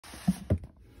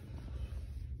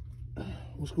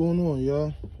What's going on,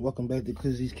 y'all? Welcome back to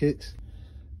Kizzy's Kicks.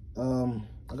 I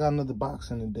got another box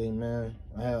in today, man.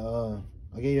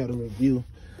 I gave y'all the review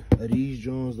of these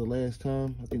Jones the last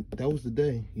time. I think that was the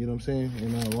day, you know what I'm saying?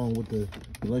 And along with the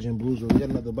Legend Blues, we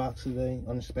got another box today,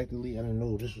 unexpectedly. I didn't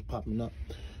know this was popping up.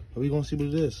 But we gonna see what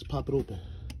it is. Let's pop it open.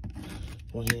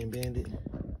 One hand bandit.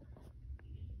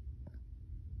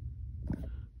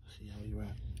 Let's see how he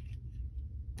rock.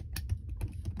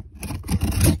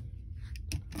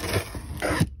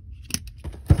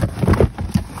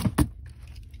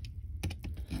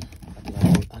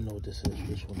 I know what this is.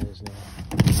 Which one is now?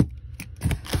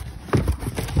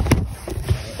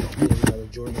 We got a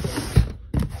Jordan box.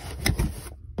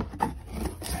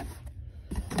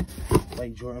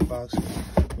 Like Jordan box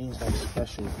means like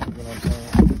special. You know what I'm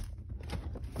saying?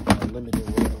 Like limited,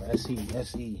 whatever. SE,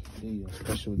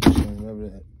 special edition, whatever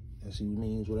that SE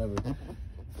means, whatever.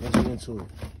 Let's get into it.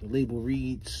 The label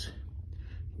reads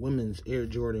Women's Air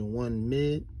Jordan 1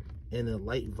 Mid in a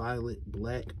light violet,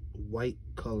 black, white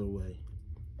colorway.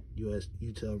 US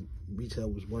retail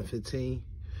was $115,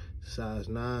 size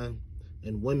 9,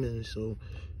 and women. So,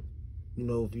 you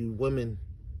know, if you women,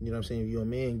 you know what I'm saying, if you're a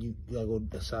man, you gotta go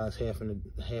a size a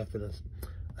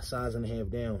size and a half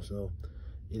down. So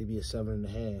it'd be a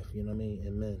 7.5. You know what I mean?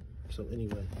 And men. So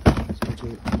anyway, let's get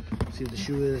to it. See what the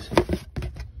shoe is.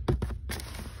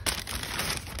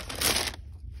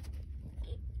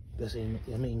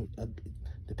 I mean,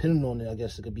 depending on it, I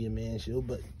guess it could be a man's shoe,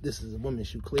 but this is a woman's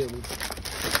shoe, clearly.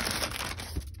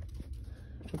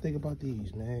 What you think about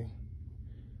these, man?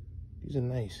 These are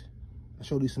nice. I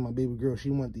showed these to my baby girl. She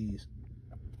want these.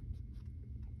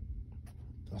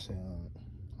 I said,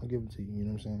 I'll give it to you, you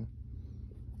know what I'm saying?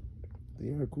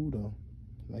 They are cool, though.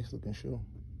 Nice looking shoe.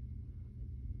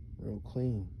 Real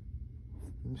clean.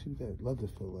 Let me see what that leather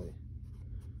feel like.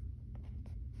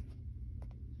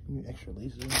 Give me extra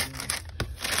laces in there.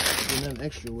 Nothing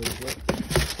extra with it,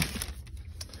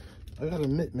 but I gotta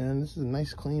admit, man, this is a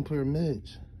nice clean pair of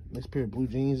mids. Nice pair of blue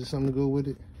jeans or something to go with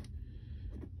it.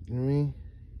 You know what I mean?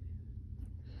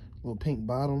 Little pink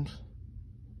bottoms.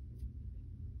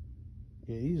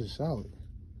 Yeah, these are solid.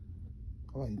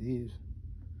 I like these.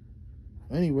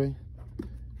 Anyway,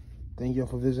 thank y'all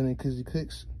for visiting Kizzy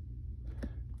Kicks.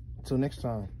 Until next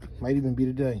time. Might even be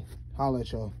today. Holla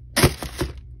at y'all.